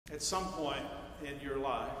at some point in your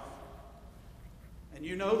life. And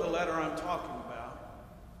you know the letter I'm talking about.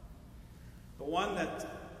 The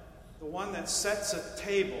one that sets a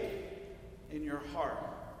table in your heart,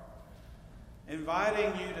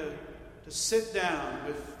 inviting you to sit down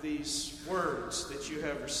with these words that you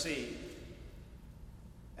have received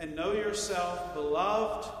and know yourself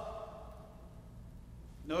beloved,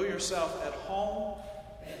 know yourself at home,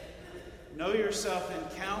 know yourself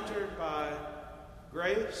encountered by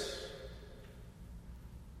grace.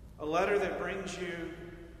 A letter that brings you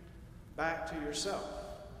back to yourself.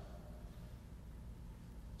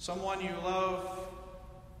 Someone you love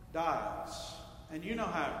dies, and you know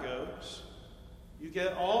how it goes. You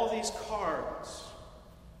get all these cards,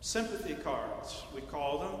 sympathy cards, we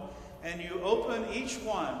call them, and you open each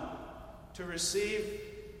one to receive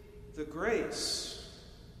the grace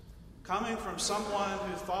coming from someone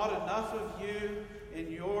who thought enough of you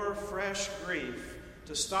in your fresh grief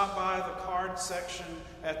to stop by the card section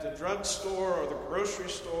at the drugstore or the grocery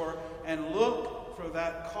store and look for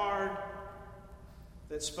that card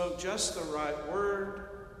that spoke just the right word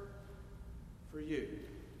for you.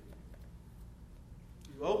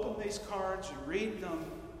 You open these cards, you read them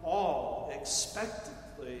all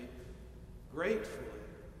expectantly, gratefully.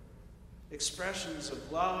 Expressions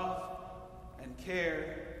of love and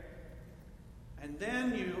care. And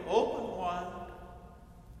then you open one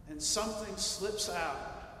and something slips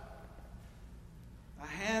out. A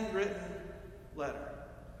handwritten letter.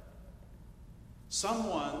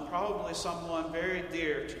 Someone, probably someone very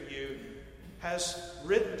dear to you, has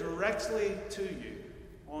written directly to you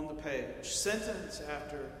on the page, sentence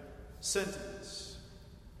after sentence.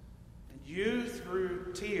 And you,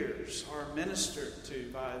 through tears, are ministered to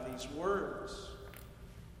by these words.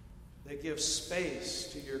 They give space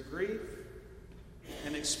to your grief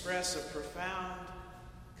and express a profound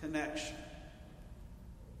connection.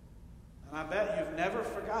 And I bet you've never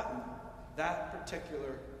forgotten that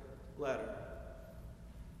particular letter.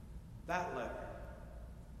 That letter.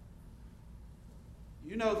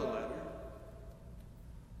 You know the letter.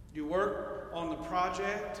 You work on the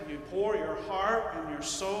project, you pour your heart and your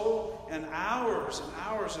soul and hours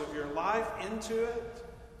of your life into it,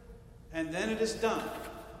 and then it is done.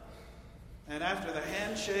 And after the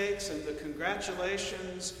handshakes and the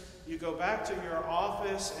congratulations, you go back to your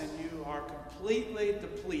office and you are completely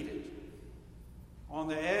depleted, on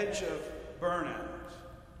the edge of burnout.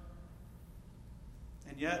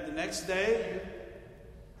 And yet the next day you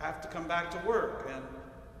have to come back to work and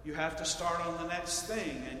you have to start on the next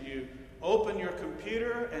thing, and you open your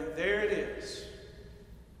computer and there it is.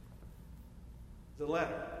 The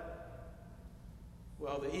letter.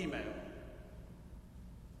 Well, the email.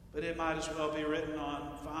 But it might as well be written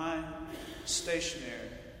on fine stationery.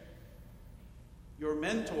 Your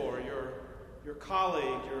mentor, your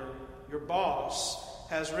colleague, your boss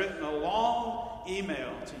has written a long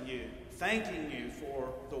email to you, thanking you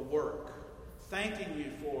for the work, thanking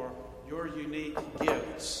you for your unique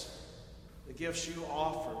gifts, the gifts you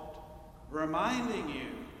offered, reminding you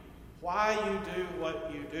why you do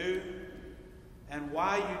what you do and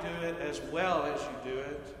why you do it as well as you do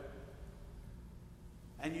it.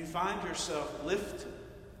 And you find yourself lifted,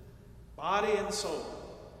 body and soul,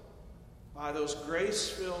 by those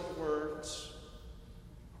grace-filled words.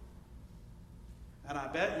 And I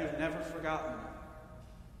bet you've never forgotten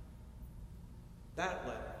that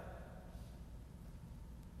letter.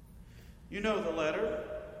 You know the letter.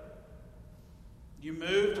 You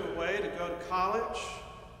moved away to go to college.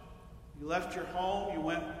 You left your home. You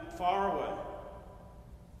went far away.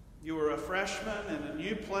 You were a freshman in a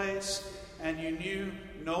new place, and you knew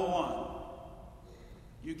no one.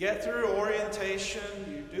 You get through orientation.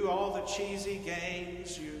 You do all the cheesy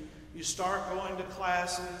games. You start going to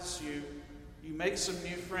classes. You make some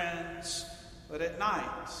new friends. But at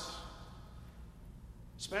night,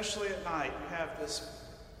 especially at night, you have this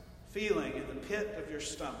feeling in the pit of your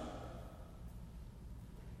stomach.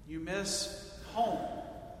 You miss home.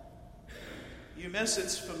 You miss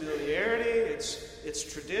its familiarity,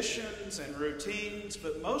 its traditions and routines,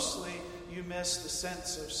 but mostly you miss the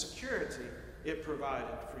sense of security it provided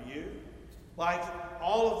for you. Like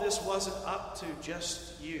all of this wasn't up to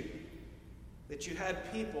just you. That you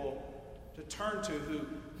had people to turn to who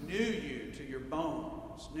knew you to your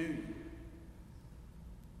bones, knew you.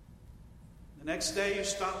 The next day you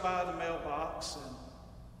stop by the mailbox and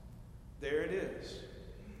there it is.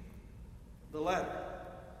 The letter.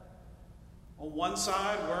 On one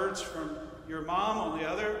side, words from your mom. On the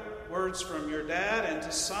other, words from your dad. And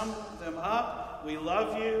to sum them up, we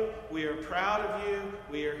love you. We are proud of you.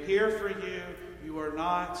 We are here for you. You are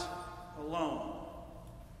not alone.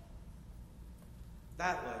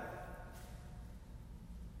 that letter.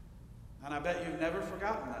 And I bet you've never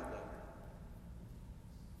forgotten that letter.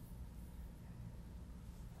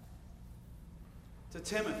 To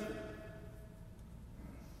Timothy,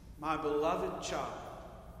 my beloved child.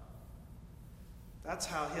 That's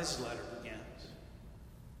how his letter begins.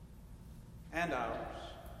 And ours.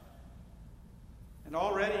 And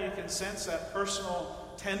already you can sense that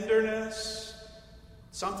personal tenderness,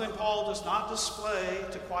 something Paul does not display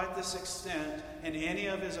to quite this extent in any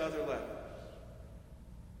of his other letters.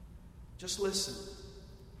 Just listen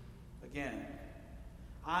again.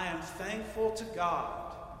 I am thankful to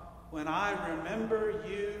God when I remember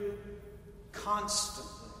you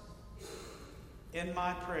constantly in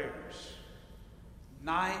my prayers,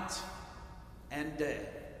 night and day.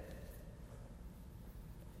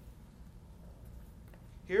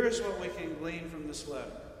 Here is what we can glean from this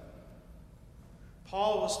letter.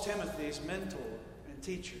 Paul was Timothy's mentor and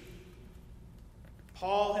teacher.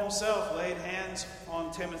 Paul himself laid hands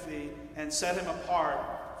on Timothy and set him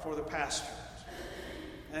apart for the pastorate.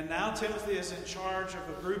 And now Timothy is in charge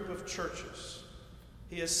of a group of churches.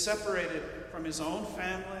 He is separated from his own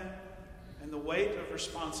family, and the weight of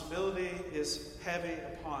responsibility is heavy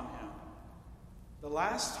upon him. The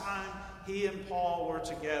last time he and Paul were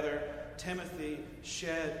together, Timothy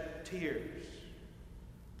shed tears,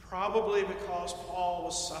 probably because Paul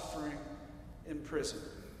was suffering in prison.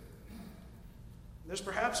 There's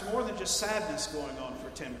perhaps more than just sadness going on for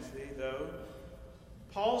Timothy, though.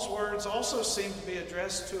 Paul's words also seem to be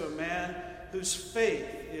addressed to a man whose faith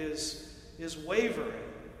is wavering,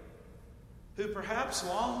 who perhaps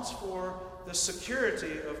longs for the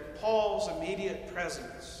security of Paul's immediate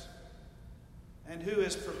presence, and who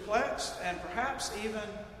is perplexed and perhaps even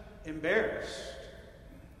embarrassed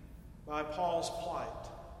by Paul's plight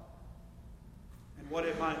and what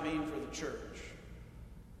it might mean for the church.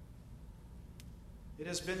 It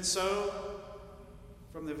has been so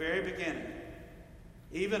from the very beginning,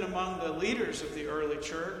 even among the leaders of the early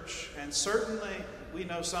church, and certainly we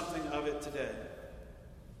know something of it today.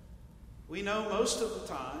 We know most of the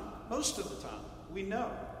time, we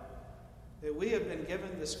know that we have been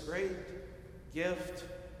given this great gift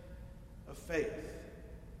of faith,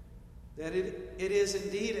 that it is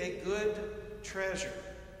indeed a good treasure,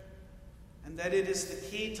 and that it is the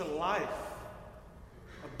key to life,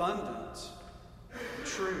 abundant and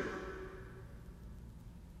true.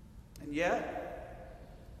 And yet,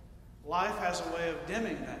 life has a way of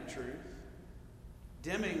dimming that truth,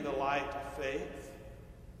 dimming the light of faith.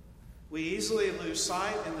 We easily lose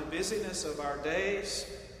sight in the busyness of our days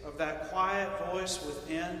of that quiet voice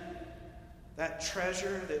within, that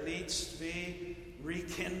treasure that needs to be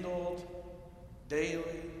rekindled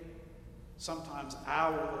daily, sometimes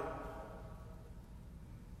hourly.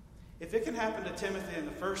 If it can happen to Timothy in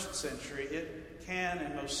the first century, it can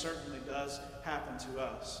and most certainly does happen to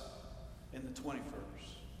us in the 21st.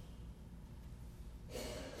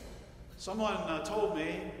 Someone told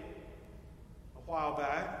me a while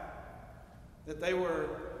back that they were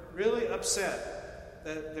really upset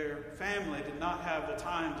that their family did not have the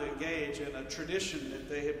time to engage in a tradition that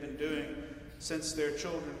they had been doing since their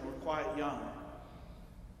children were quite young.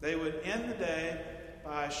 They would end the day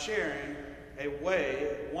by sharing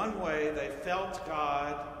one way they felt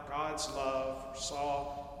God's love,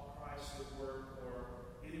 saw Christ at work, or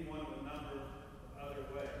any one of a number of other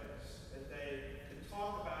ways. That they could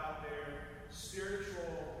talk about their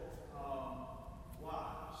spiritual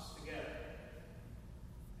lives together.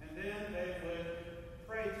 And then they would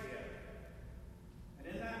pray together.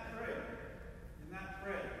 And in that prayer,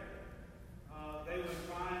 they would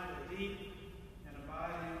find a deep and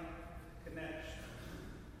abiding connection.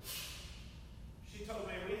 She told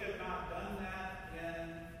me, we have not done that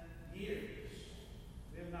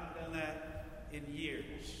in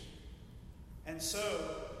years. And so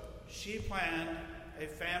she planned a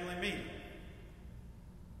family meeting.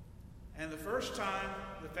 And the first time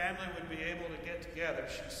the family would be able to get together,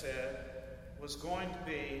 she said, was going to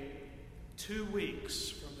be 2 weeks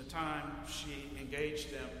from the time she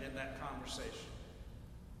engaged them in that conversation.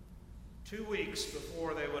 2 weeks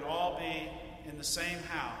before they would all be in the same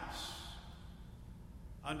house,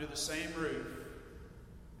 under the same roof,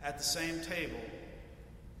 at the same table,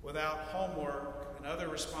 without homework and other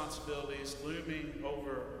responsibilities looming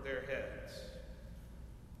over their heads.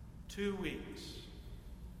 2 weeks.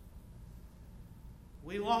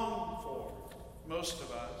 We long for, most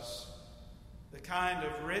of us, the kind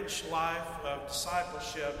of rich life of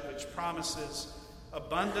discipleship which promises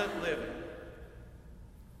abundant living.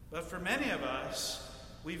 But for many of us,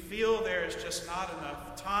 we feel there is just not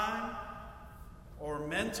enough time or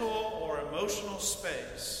mental or emotional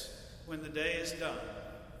space when the day is done.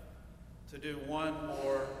 to do one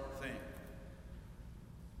more thing.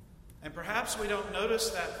 And perhaps we don't notice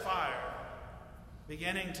that fire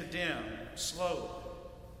beginning to dim slowly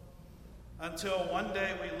until one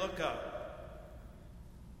day we look up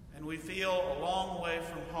and we feel a long way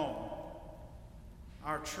from home,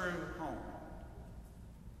 our true home.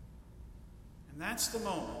 And that's the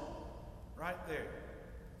moment right there.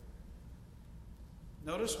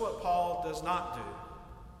 Notice what Paul does not do.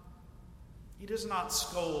 He does not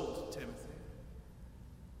scold Timothy.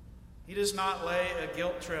 He does not lay a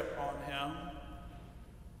guilt trip on him.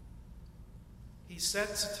 He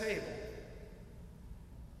sets a table.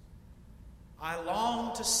 I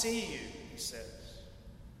long to see you, he says.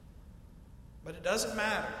 But it doesn't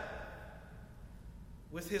matter.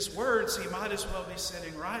 With his words, he might as well be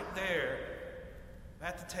sitting right there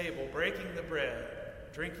at the table, breaking the bread,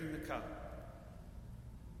 drinking the cup.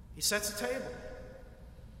 He sets a table.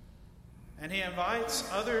 And he invites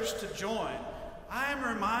others to join. I am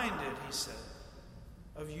reminded, he said,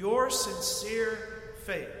 of your sincere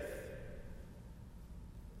faith.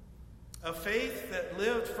 A faith that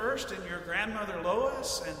lived first in your grandmother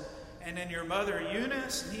Lois and in your mother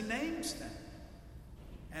Eunice, and he names them.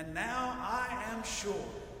 And now I am sure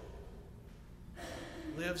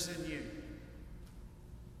lives in you.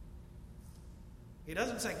 He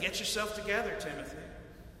doesn't say, get yourself together, Timothy.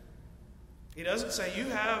 He doesn't say, you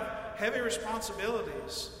have heavy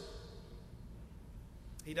responsibilities.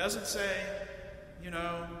 He doesn't say,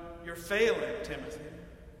 you're failing, Timothy.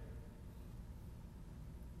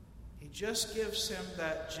 He just gives him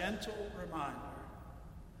that gentle reminder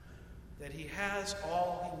that he has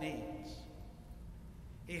all he needs.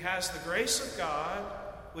 He has the grace of God,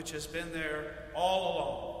 which has been there all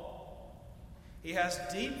along. He has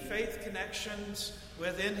deep faith connections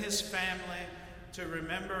within his family to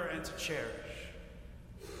remember and to cherish.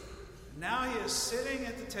 Now he is sitting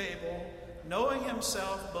at the table, knowing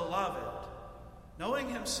himself beloved, knowing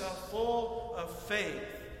himself full of faith,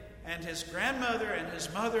 and his grandmother and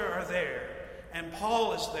his mother are there, and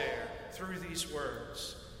Paul is there through these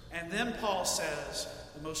words. And then Paul says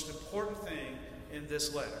the most important thing in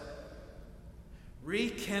this letter.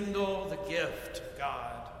 Rekindle the gift of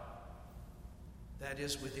God that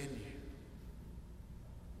is within you.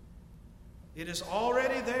 It is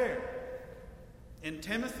already there in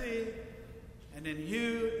Timothy and in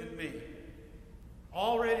you and me.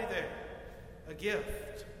 Already there. A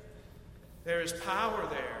gift. There is power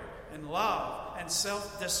there, and love, and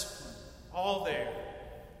self-discipline. All there.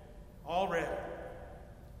 Already.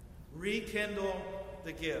 Rekindle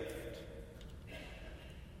the gift.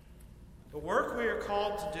 The work we are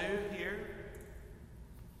called to do here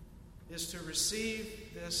is to receive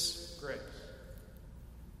this grace,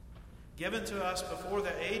 given to us before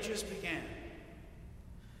the ages began,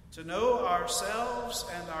 to know ourselves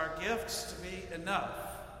and our gifts to be enough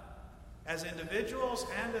as individuals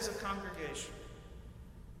and as a congregation,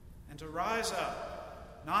 and to rise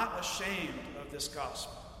up not ashamed of this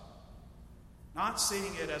gospel, not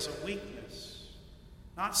seeing it as a weakness,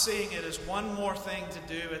 not seeing it as one more thing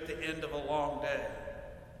to do at the end of a long day,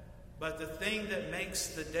 but the thing that makes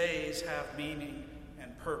the days have meaning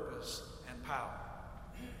and purpose and power.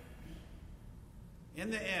 In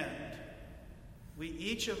the end, we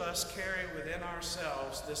each of us carry within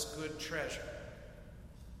ourselves this good treasure,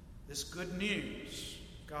 this good news,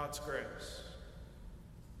 God's grace.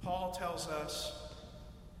 Paul tells us,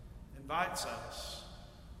 invites us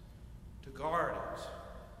to guard it,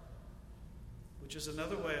 which is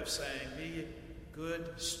another way of saying, be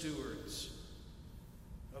good stewards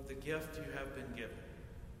of the gift you have been given.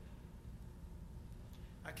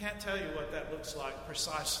 I can't tell you what that looks like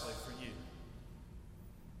precisely for you.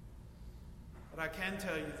 But I can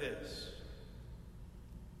tell you this.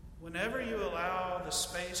 Whenever you allow the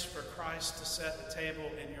space for Christ to set a table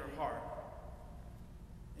in your heart,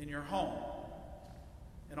 in your home,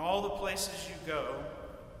 in all the places you go,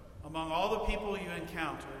 among all the people you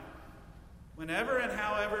encounter, whenever and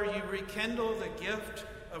however you rekindle the gift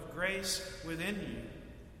of grace within you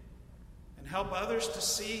and help others to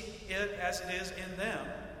see it as it is in them,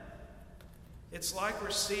 it's like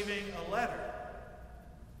receiving a letter.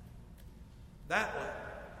 That letter.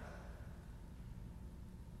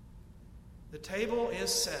 The table is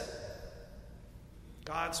set.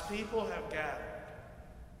 God's people have gathered.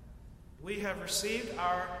 We have received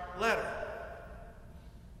our letter.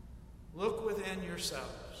 Look within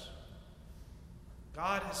yourselves.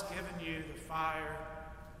 God has given you the fire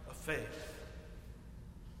of faith.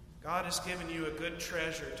 God has given you a good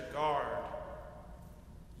treasure to guard.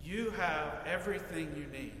 You have everything you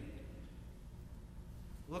need.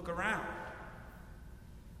 Look around.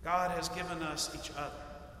 God has given us each other.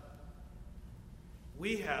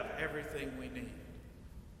 We have everything we need.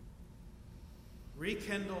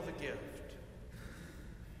 Rekindle the gift.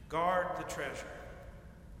 Guard the treasure.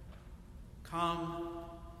 Come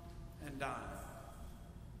and dine.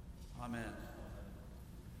 Amen.